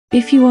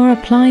If you are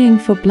applying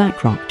for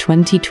BlackRock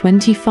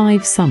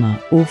 2025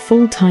 summer or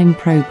full-time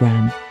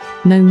program,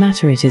 no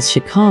matter it is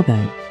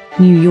Chicago,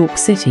 New York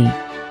City,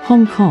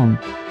 Hong Kong,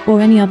 or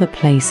any other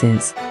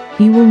places,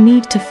 you will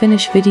need to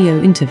finish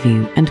video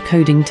interview and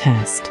coding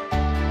test.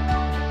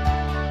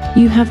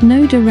 You have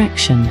no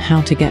direction how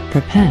to get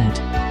prepared,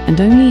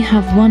 and only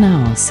have 1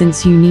 hour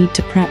since you need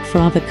to prep for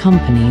other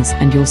companies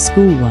and your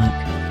schoolwork.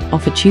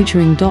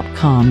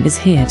 OfferTutoring.com is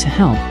here to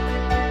help.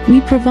 We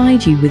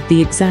provide you with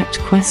the exact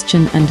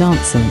question and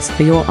answers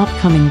for your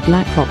upcoming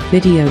BlackRock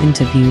video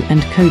interview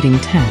and coding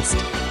test,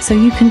 so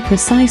you can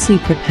precisely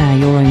prepare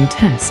your own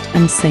test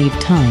and save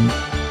time.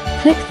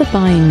 Click the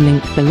buying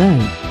link below,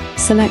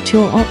 select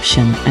your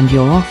option and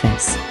your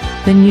office,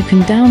 then you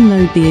can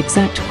download the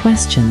exact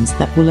questions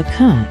that will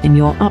occur in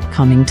your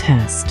upcoming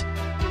test.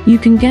 You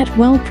can get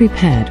well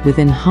prepared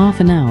within half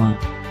an hour,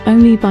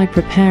 only by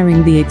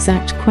preparing the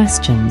exact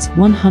questions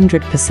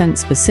 100%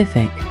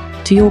 specific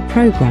to your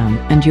program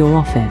and your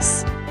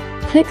office.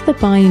 Click the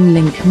buying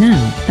link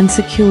now and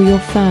secure your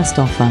first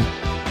offer.